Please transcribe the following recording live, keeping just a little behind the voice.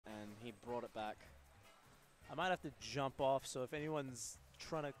he brought it back. I might have to jump off, so if anyone's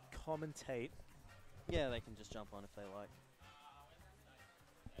trying to commentate... Yeah, they can just jump on if they like.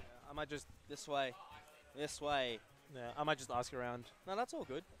 I might just... This way. This way. Yeah, I might just ask around. No, that's all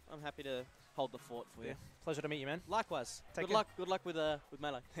good. I'm happy to hold the fort for you. Pleasure to meet you, man. Likewise. Take Good care. luck. Good luck with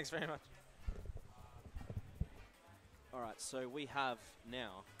Melee. Thanks very much. All right, so we have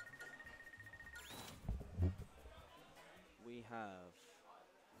now... We have...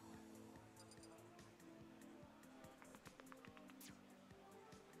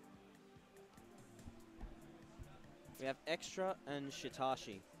 We have Extra and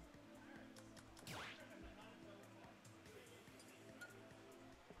Shitashi.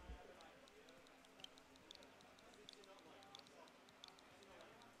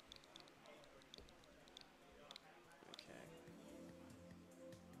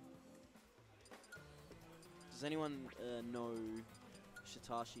 Does anyone know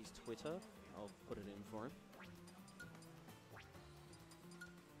Shitashi's Twitter? I'll put it in for him.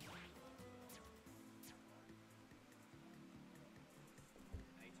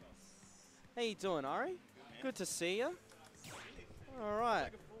 How you doing, Ari? Good to see you. All right.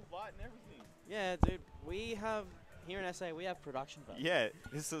 Like a full bite and everything. Yeah, dude. We have here in SA. We have production value. Yeah,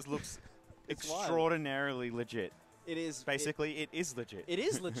 this looks It's extraordinarily legit. It is. Basically, it is legit. It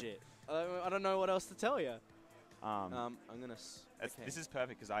is legit. I don't know what else to tell you. Um, I'm gonna. Okay. This is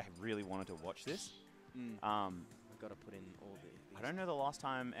perfect because I really wanted to watch this. I've got to put in all the. I don't know the last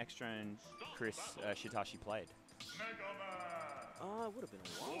time Extra and Chris Shitashi played. Oh, it would have been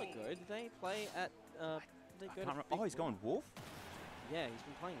a while ago. Did they play at? They go to Oh, he's going Wolf. Yeah, he's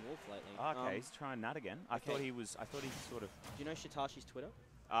been playing Wolf lately. Okay, he's trying that again. I thought he was. I thought he sort of. Do you know Shitashi's Twitter?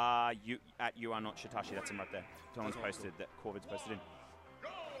 You are not Shitashi. That's him right there. Someone's posted that. Corvid's posted in.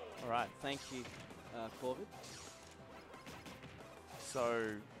 All right, thank you, Corvid. So,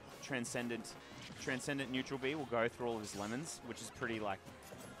 Transcendent Neutral B will go through all of his lemons, which is pretty like.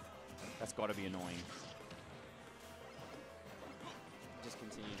 That's got to be annoying. Just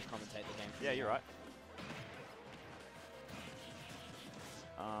continue to commentate the game. Yeah, you're right.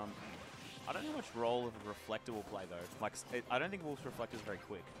 I don't know much role of a reflector will play though. Like, I don't think Wolf's reflector is very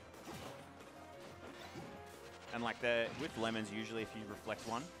quick. And like with lemons, usually if you reflect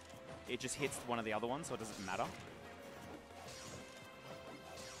one, it just hits one of the other ones, so it doesn't matter.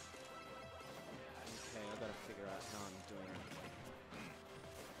 Okay, I've got to figure out how I'm doing it.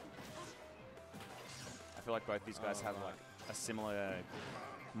 I feel like both these guys have like a similar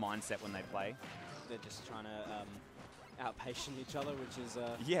mindset when they play. They're just trying to out-patient each other, which is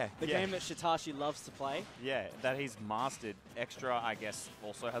the yeah. game that Shitashi loves to play. Yeah, that he's mastered. Extra, I guess,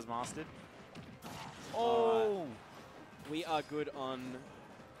 also has mastered. Oh! Right. We are good on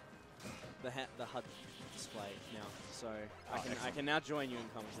the HUD display now, so I can now join you in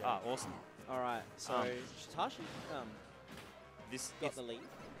commentary. Ah, awesome. All right, so Shitashi got the lead.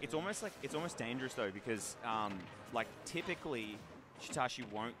 It's almost dangerous though because like typically Shitashi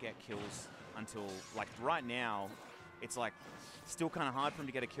won't get kills until like right now. It's like still kind of hard for him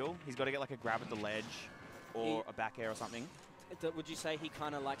to get a kill. He's got to get like a grab at the ledge or a back air or something. Would you say he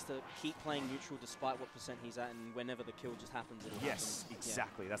kind of likes to keep playing neutral despite what percent he's at, and whenever the kill just happens, it'll Yes, happen?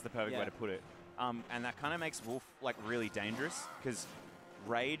 exactly. That's the perfect way to put it. And that kind of makes Wolf like really dangerous because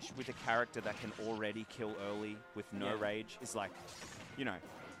rage with a character that can already kill early with no rage is like, you know,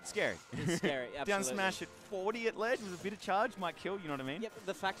 scary. It's scary, absolutely. Down smash at 40 at ledge with a bit of charge might kill, you know what I mean? Yep,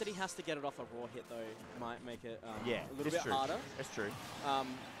 the fact that he has to get it off a raw hit, though, might make it a little bit harder. That's true.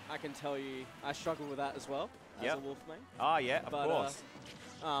 I can tell you, I struggle with that as well as a Wolf main. Oh, yeah, of course.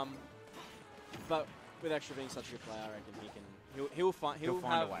 But with Extra being such a good player, I reckon he'll find a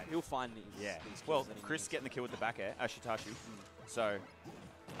way. He'll find these. Yeah. These well, that he Chris needs. getting the kill with the back air, Shitashi. So,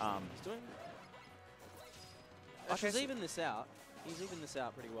 he's doing. He's even this out. He's even this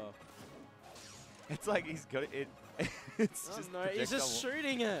out pretty well. It's like he's got it. It's just he's just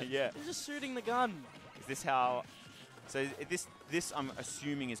shooting it. Yeah. He's just shooting the gun. Is this how? So this I'm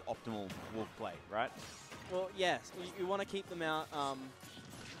assuming is optimal Wolf play, right? Well, yes. You want to keep them out.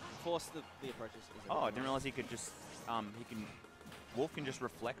 Force the approaches. Oh, I didn't realize he could just Wolf can just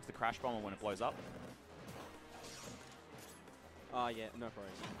reflect the crash bomber when it blows up. Oh yeah, no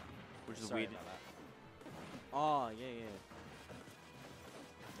problem. Which is Sorry weird. about that. Oh yeah.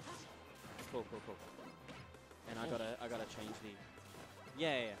 Cool. And I gotta change the.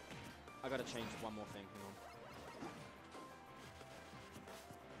 Yeah. I gotta change one more thing. Hang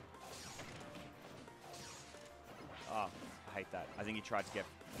on. Oh, I hate that. I think he tried to get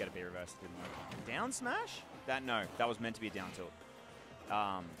a B reverse. Didn't work. Down smash? That was meant to be a down tilt.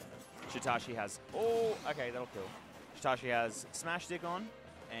 Shitashi has. Oh, okay, that'll kill. Shitashi has smash stick on,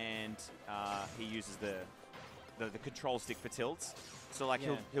 and he uses the control stick for tilts. So like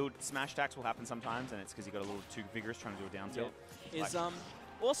he'll smash attacks will happen sometimes, and it's because he got a little too vigorous trying to do a down tilt. Yeah. Is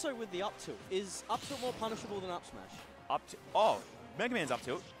also with the up tilt, is up tilt more punishable than up smash? Mega Man's up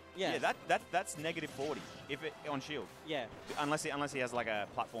tilt. Yeah. That's -40 if it on shield. Yeah. Unless he has like a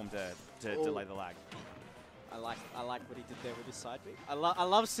platform to delay the lag. I like what he did there with his side B. I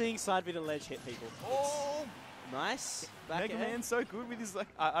love seeing side B to ledge hit people. Oh, nice. Mega Man's so good with his like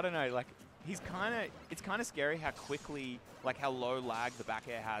I don't know, like it's kind of scary how quickly, like how low lag the back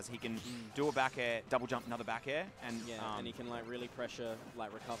air has. He can do a back air, double jump, another back air, and and he can like really pressure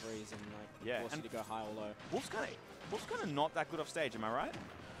like recoveries and like force you to go high or low. Wolf's kind of not that good off stage, am I right?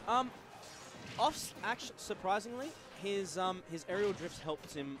 Actually, surprisingly, his aerial drifts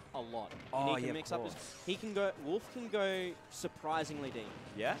helped him a lot. Oh, and he can mix up Wolf can go surprisingly deep.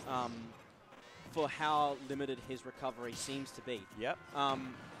 Yeah. For how limited his recovery seems to be. Yep.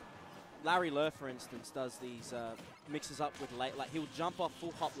 Larry Lurr, for instance, does these mixes up with like he'll jump off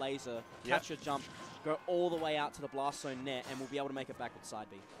full hop laser, catch a jump, go all the way out to the blast zone net, and will be able to make it back with side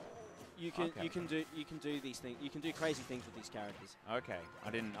B. You can do these things. You can do crazy things with these characters. Okay,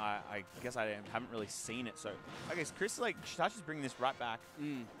 I guess I haven't really seen it. So I guess Chris, like Shitashi's bringing this right back.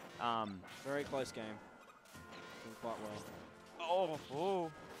 Very close game. Doing quite well.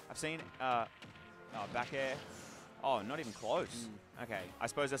 Oh! I've seen back air. Oh, not even close. Okay, I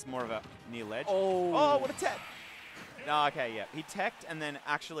suppose that's more of a near ledge. Oh, what a tech! No, okay, yeah. He teched, and then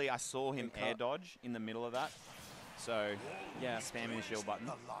actually I saw him air dodge in the middle of that. So, yeah, spamming the shield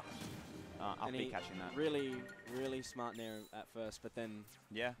button. I'll be catching that. Really, really smart nair at first, but then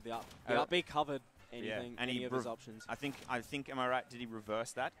the up B covered anything, and any of his options. I think, am I right? Did he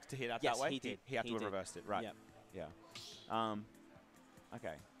reverse that to hit out that way? He did. He had to have reversed it, right? Yep. Yeah.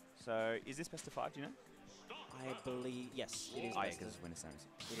 Okay. So, is this best of 5? Do you know? I believe, yes, it is. Oh, yeah, because it's winner semis.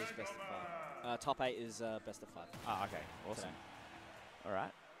 It is best of 5. Top 8 is best of 5. Ah, okay. Awesome. All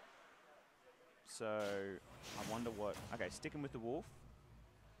right. So, I wonder what... Okay, sticking with the Wolf.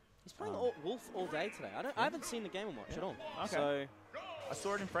 He's playing Wolf all day today. I haven't seen the game and watch at all. Okay. So, I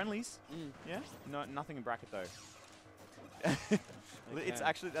saw it in friendlies. Yeah. No, nothing in bracket though. It's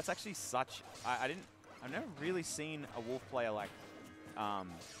actually that's such. I've never really seen a Wolf player like,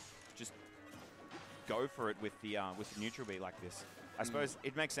 just go for it with the neutral B like this. I suppose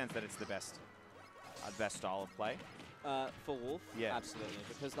it makes sense that it's the best style of play. For Wolf, absolutely,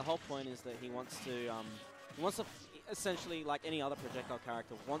 because the whole point is that he wants to essentially, like any other projectile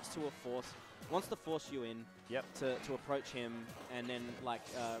character, wants to force you in to approach him, and then like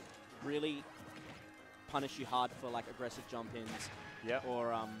really punish you hard for like aggressive jump ins,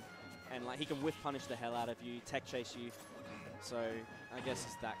 or and like he can whiff punish the hell out of you, tech chase you. So I guess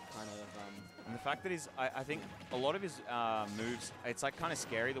it's that kind of. And the fact that I think a lot of his moves, it's like kind of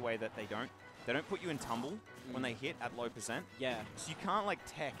scary the way that they don't put you in tumble when they hit at low %. Yeah. So you can't like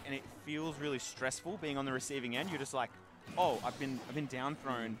tech, and it feels really stressful being on the receiving end. You're just like, oh, I've been down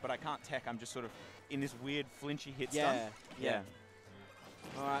thrown, but I can't tech. I'm just sort of in this weird flinchy hit stun. Yeah.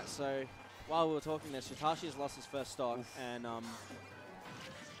 All right. So while we were talking there, Shitashi has lost his first stock, and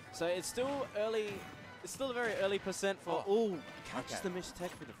so it's still early. It's still a very early % for catches the missed tech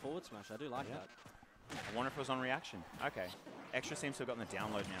with the forward smash. I do like that. I wonder if it was on reaction. Okay. Extra seems to have gotten the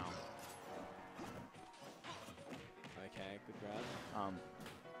download now. Okay, good grab.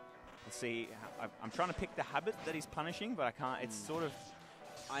 Let's see. I'm trying to pick the habit that he's punishing, but I can't. It's sort of.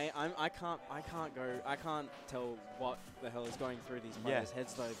 I can't tell what the hell is going through these players'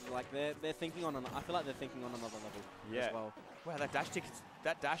 heads though. Like they're thinking on I feel like they're thinking on another level as well. Wow, that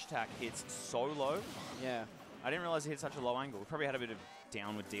dash attack hits so low. Yeah. I didn't realize it hit such a low angle. We probably had a bit of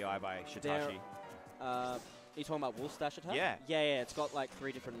downward DI by Shitashi. Are you talking about Wolf's dash attack? Yeah. Yeah. It's got like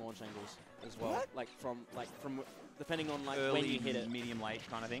 3 different launch angles as well. What? Like from depending on like early, when you hit it. medium, late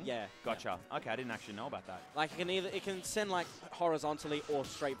kind of thing. Yeah. Gotcha. Okay, I didn't actually know about that. Like it can send like horizontally or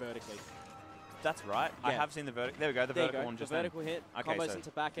straight vertically. That's right. Yeah. I have seen the vertical. There we go. The vertical one just the vertical hit. Okay, combos into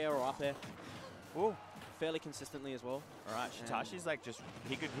back air or up air. Ooh. Fairly consistently as well. All right, Shitashi's like just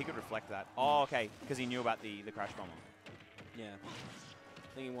he could reflect that. Oh, okay, because he knew about the crash bomber. Yeah,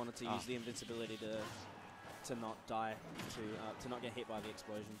 I think he wanted to use the invincibility to not die, to not get hit by the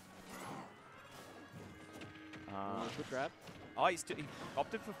explosion. Good grab. Oh, he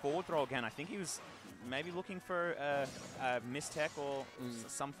opted for forward throw again. I think he was maybe looking for a mistech or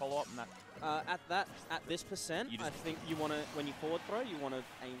some follow up. At this %, I think you want to, when you forward throw, you want to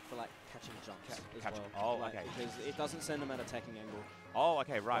aim for like catching jumps as well. Oh, okay. Because it doesn't send them at attacking angle. Oh,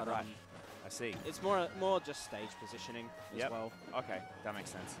 okay, right. I see. It's more just stage positioning as well. Okay, that makes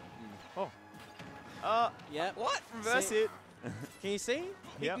sense. Yeah. What? Reverse it. Can you see?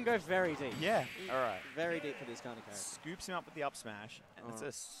 He can go very deep. Yeah. All right. Very deep for this kind of character. Scoops him up with the up smash, and it's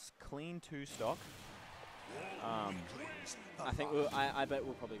a clean 2 stock. I think I bet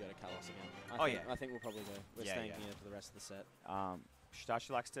we'll probably go to Kalos again. I think we'll probably go. We're staying here for the rest of the set. Shitashi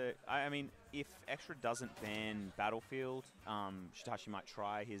likes to. I mean, if Extra doesn't ban Battlefield, Shitashi might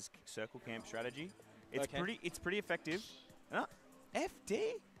try his circle camp strategy. It's pretty effective. FD.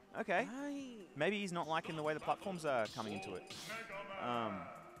 Okay. Maybe he's not liking the way the platforms are coming into it.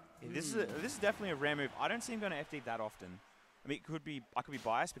 This is definitely a rare move. I don't see him going to FD that often. I mean, I could be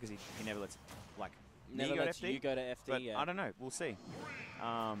biased because he never lets never lets you go to FD. But I don't know. We'll see.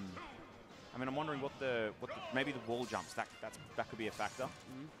 I mean, I'm wondering what maybe the wall jumps that could be a factor.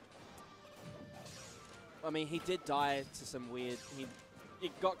 I mean, he did die to some weird. He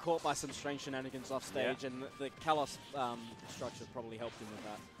got caught by some strange shenanigans off stage, and the Kalos structure probably helped him with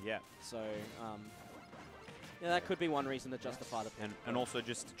that. Yeah. So, yeah, that could be one reason to justify the pick. And also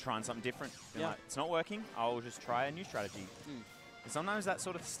just trying something different. Like, it's not working. I'll just try a new strategy. And sometimes that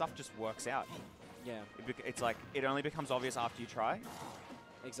sort of stuff just works out. Yeah. It's like it only becomes obvious after you try.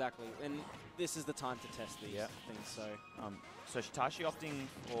 Exactly. And this is the time to test these things. So, so Shitashi opting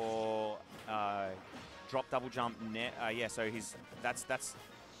for drop double jump net. So that's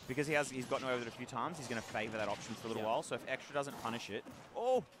because he's gotten away with it a few times. He's going to favor that option for a little while. So if Extra doesn't punish it,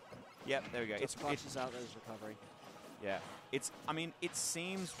 there we go. It punches out those recovery. Yeah, I mean, it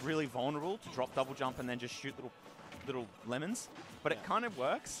seems really vulnerable to drop double jump and then just shoot little lemons, but it kind of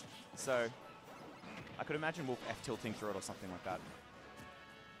works. So I could imagine Wolf F tilting through it or something like that.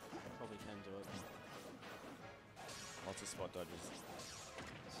 Probably can do it. Lots of spot dodges.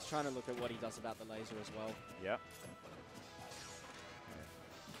 Just trying to look at what he does about the laser as well. Yep.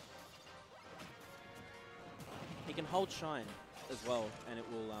 He can hold shine as well, and it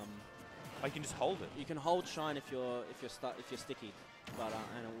will. Oh, you can just hold it. You can hold shine if you're sticky, but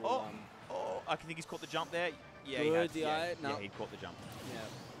and it will. I think he's caught the jump there. Yeah, good, he caught the jump.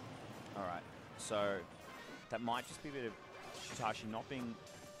 Yeah. All right. So that might just be a bit of Shitashi not being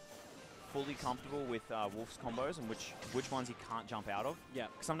fully comfortable with Wolf's combos and which ones he can't jump out of. Yeah.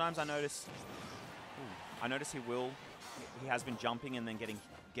 Sometimes I notice he has been jumping and then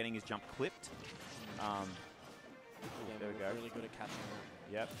getting his jump clipped. There we go. Really good at catching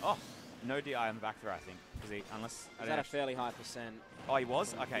it. Yep. Oh, no DI on the back throw, I think, because he's at a fairly high percent. Oh, he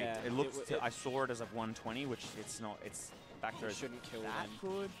was? Okay. Yeah, it looks. I saw it as a 120, which it's not. It's back throw. Shouldn't kill that them.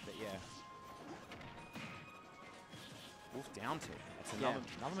 Could, but yeah. Wolf down tilt. That's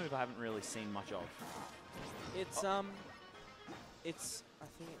another move I haven't really seen much of. It's I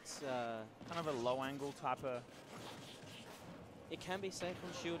think it's kind of a low angle type of. It can be safe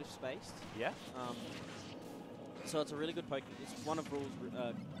on shield if spaced. Yeah. So it's a really good poking. It's one of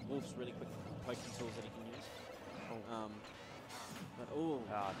Wolf's really quick poking tools that he can use.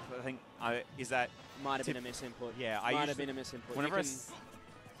 But I think is that might have been a misinput. Yeah, might have been a misinput. Whenever it's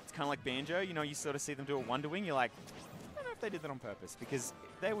kind of like Banjo, you sort of see them do a Wonder Wing. You're like, I don't know if they did that on purpose because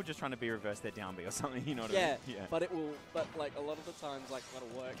they were just trying to be reverse their down B or something. You know what I mean? Yeah. But it will. But like a lot of the times, like that'll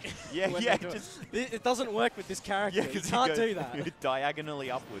work. Yeah. It doesn't work with this character. You can't do that.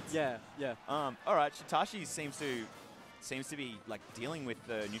 Diagonally upwards. Yeah. All right. Shitashi seems to be like dealing with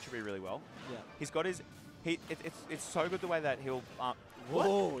the neutral B really well. Yeah. He's got his. It's so good the way that he'll.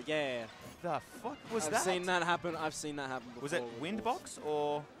 Whoa! Yeah. The fuck was that? I've seen that happen before. Was it wind box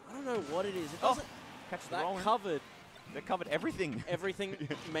or? I don't know what it is. It doesn't. Catch the that roll. They covered everything. Everything,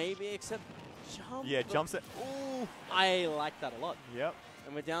 maybe except jump. Yeah, jumps it. Ooh. I like that a lot. Yep.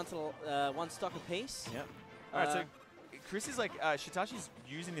 And we're down to one stock apiece. Yep. All right, so Chris is like, Shitashi's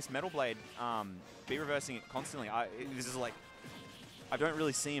using this Metal Blade, B reversing it constantly. This is like, I don't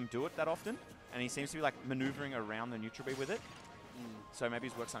really see him do it that often, and he seems to be like maneuvering around the neutral B with it. So maybe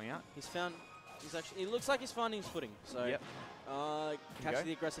he's worked something out. He looks like he's finding his footing. So, catch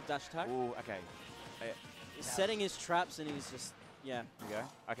the aggressive dash attack. Ooh, okay. He's setting his traps and he's just, There you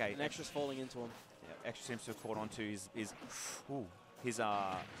go. Okay. And Extra's falling into him. Yeah, Extra seems to have caught onto his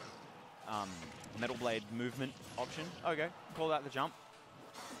Metal Blade movement option. Okay, call out the jump.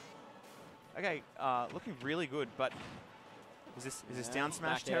 Okay, looking really good, but is this down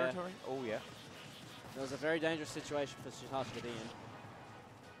smash territory? Oh yeah. That was a very dangerous situation for Shitashi to be in.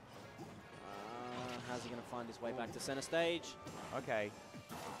 How's he going to find his way back to center stage? Okay.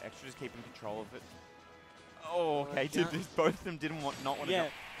 Extra just keeping control of it. Oh, okay. Both of them didn't not want to.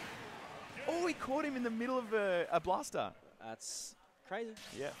 Oh, he caught him in the middle of a blaster. That's crazy.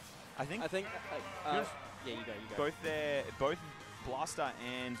 Yeah. I think. yeah, you go. Both Blaster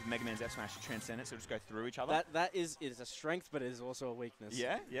and Mega Man's F Smash transcend it, so just go through each other. That is a strength, but it is also a weakness.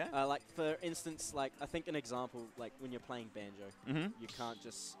 Yeah, yeah. Like for instance, like I think an example, like when you're playing Banjo, you can't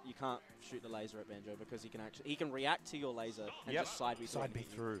shoot the laser at Banjo because he can react to your laser and just side B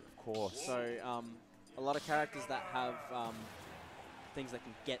through. Of course. So a lot of characters that have things that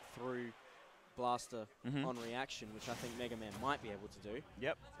can get through Blaster on reaction, which I think Mega Man might be able to do.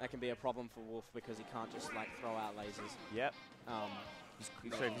 Yep. That can be a problem for Wolf because he can't just like throw out lasers. Yep.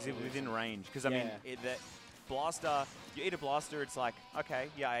 So he's within range. Because I mean, that Blaster, you eat a Blaster, it's like, okay,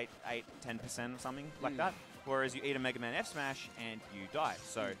 yeah, 8-10% or something like that. Whereas you eat a Mega Man F Smash and you die.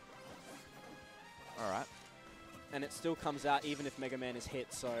 So, all right. And it still comes out even if Mega Man is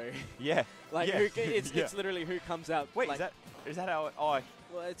hit. So yeah, like it's literally who comes out. Wait, like, is that how? Oh.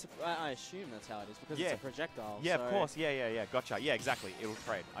 Well, I assume that's how it is because it's a projectile. Yeah, so of course. Yeah. Gotcha. Yeah, exactly. It'll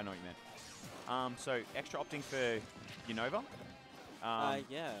trade. I know what you meant. So extra opting for Unova.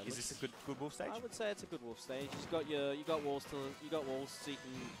 Yeah. Is this a good wolf stage? I would say it's a good wolf stage. You got walls so you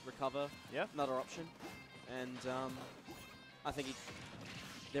can recover. Yeah. Another option, and I think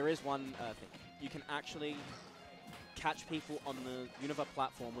there is one thing you can actually catch people on the Unova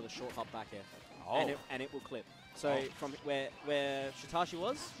platform with a short hop back air, and it will clip. So from where Shitashi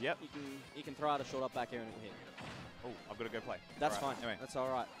was, you can throw out a short up back air and it will hit. Oh, I've got to go play. That's fine. Anyway. That's all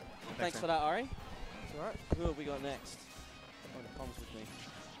right. Thanks for that, Ari. That's all right. Who have we got next? Oh, comms with me.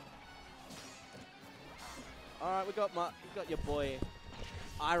 All right, we got your boy,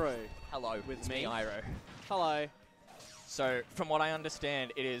 Iro. Hello, with me, Iro. Hello. So, from what I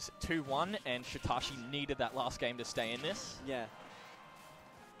understand, it is 2-1, and Shitashi needed that last game to stay in this. Yeah.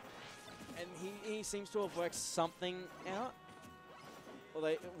 And he seems to have worked something out. Although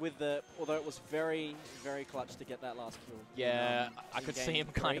it was very, very clutch to get that last kill. Yeah, I could see him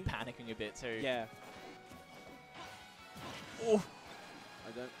kind of panicking a bit too. Yeah. Oh.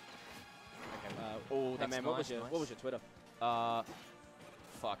 I don't. Okay. Oh, that's man, nice, what was your Twitter?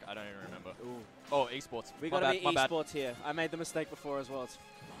 Fuck, I don't even remember. Ooh. Oh, esports. We gotta be esports here. I made the mistake before as well.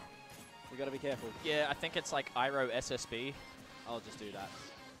 We gotta be careful. Yeah, I think it's like Iro SSB. I'll just do that.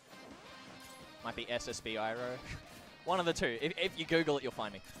 Might be SSB Iro. One of the two. If you Google it, you'll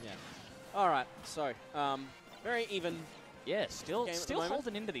find me. Yeah. All right. So, very even. Yeah, still game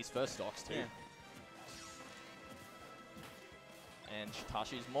holding into these first stocks too. Yeah. And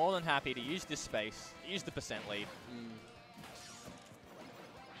Shitashi's more than happy to use this space, use the percent lead.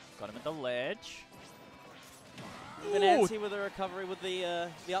 Got him at the ledge. Even antsy with a recovery with the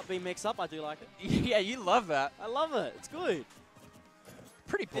up B mix up. I do like it. Yeah, you love that. I love it. It's good.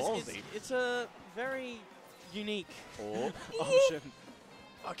 Pretty ballsy. It's a very unique option.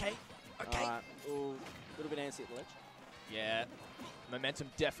 Okay. Right. Ooh, a little bit antsy at the ledge. Yeah. Momentum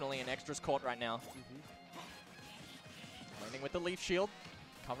definitely in Extra's court right now. Landing with the leaf shield.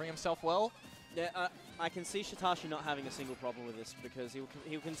 Covering himself well. Yeah, I can see Shitashi not having a single problem with this because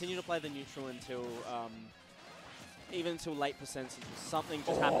he'll continue to play the neutral until even until late percentages. Something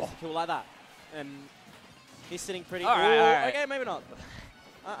just happens to kill like that, and he's sitting pretty. All right. Okay, maybe not.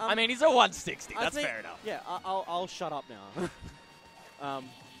 I mean, he's a 160. That's fair enough. Yeah, I'll shut up now.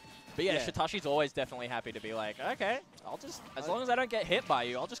 But yeah, Shitashi's always definitely happy to be like, okay, I'll just, as long as I don't get hit by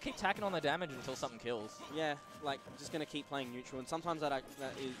you, I'll just keep tacking on the damage until something kills. Yeah, like, just going to keep playing neutral, and sometimes that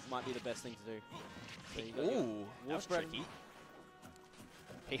might be the best thing to do. So ooh, that was tricky.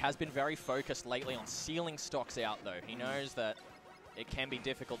 He has been very focused lately on sealing stocks out, though. He knows that it can be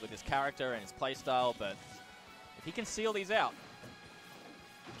difficult with his character and his playstyle, but if he can seal these out.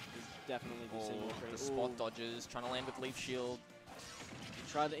 He's definitely seeing the spot dodges, trying to land with leaf shield.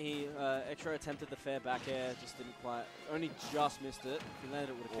 Extra attempted the fair back air, just didn't quite, only just missed it. If he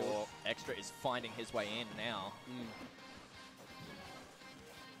landed it, would have killed. Extra is finding his way in now.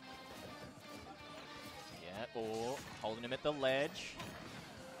 Yeah, or holding him at the ledge.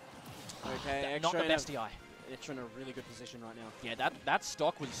 Okay, not the best DI. Extra in a really good position right now. Yeah, that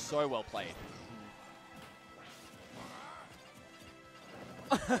stock was so well played.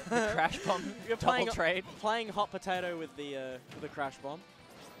 The crash bomb, You're double trade. Playing hot potato with the crash bomb.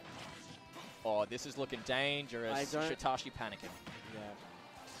 Oh, this is looking dangerous. Shitashi panicking. Yeah.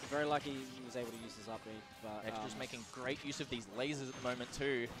 Very lucky he was able to use his up B. But Extra's making great use of these lasers at the moment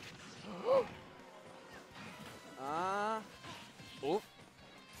too.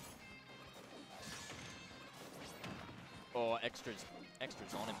 Oh, Extra's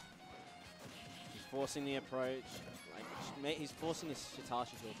on him. He's forcing the approach. Like, he's forcing his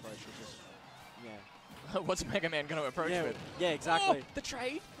Shitashi to approach, which is, yeah. What's Mega Man going to approach with? Yeah, exactly. Oh, the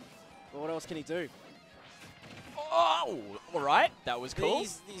trade. Well, what else can he do? Oh, all right. That was cool.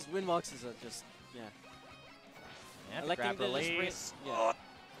 These win boxes are just, yeah. Yeah, to Electing grab the just release. Yeah. Oh,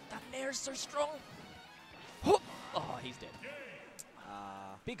 that nair is so strong. Oh, he's dead.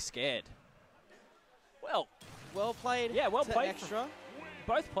 Big scared. Well played. Yeah, well to played Extra.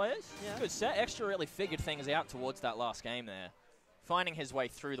 Both players. Yeah. Good set. Extra really figured things out towards that last game there. Finding his way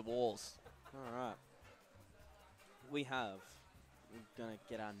through the walls. All right. We're gonna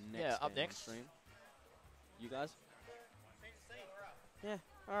get our next. Yeah, up game on next. stream. You guys? Yeah.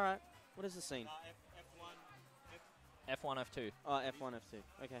 All right. What is the scene? F1, F2. Oh, F1, F2.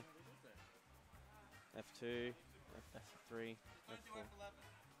 Okay. F2, F3, F4.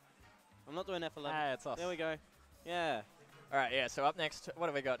 I'm not doing F11. Ah, it's us. There we go. Yeah. All right, yeah, so up next, what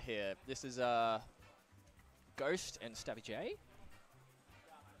have we got here? This is Ghost and Stabby J?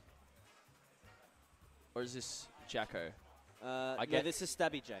 Or is this Jacko? Yeah, this is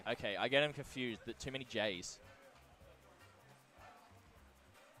Stabby J. Okay, I get him confused. Too many J's.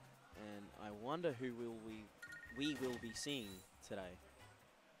 And I wonder who we will be seeing today.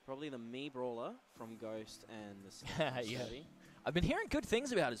 Probably the Me Brawler from Ghost and the Yeah. Stabby. I've been hearing good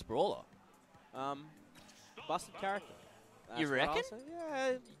things about his brawler. Busted character. You That's what I'll reckon? say.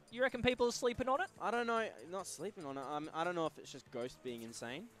 Yeah. You reckon people are sleeping on it? I don't know. Not sleeping on it. I don't know if it's just Ghost being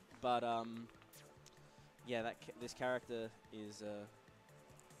insane, but yeah, this character is.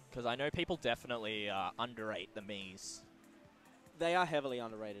 Because I know people definitely underrate the Mies. They are heavily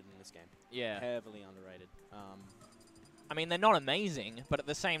underrated in this game. Yeah. Heavily underrated. I mean, they're not amazing, but at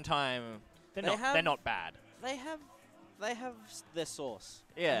the same time, they're not bad. They have their sauce.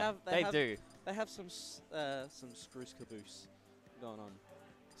 Yeah, they do. They have some screws caboose going on.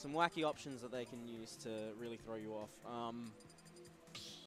 Some wacky options that they can use to really throw you off.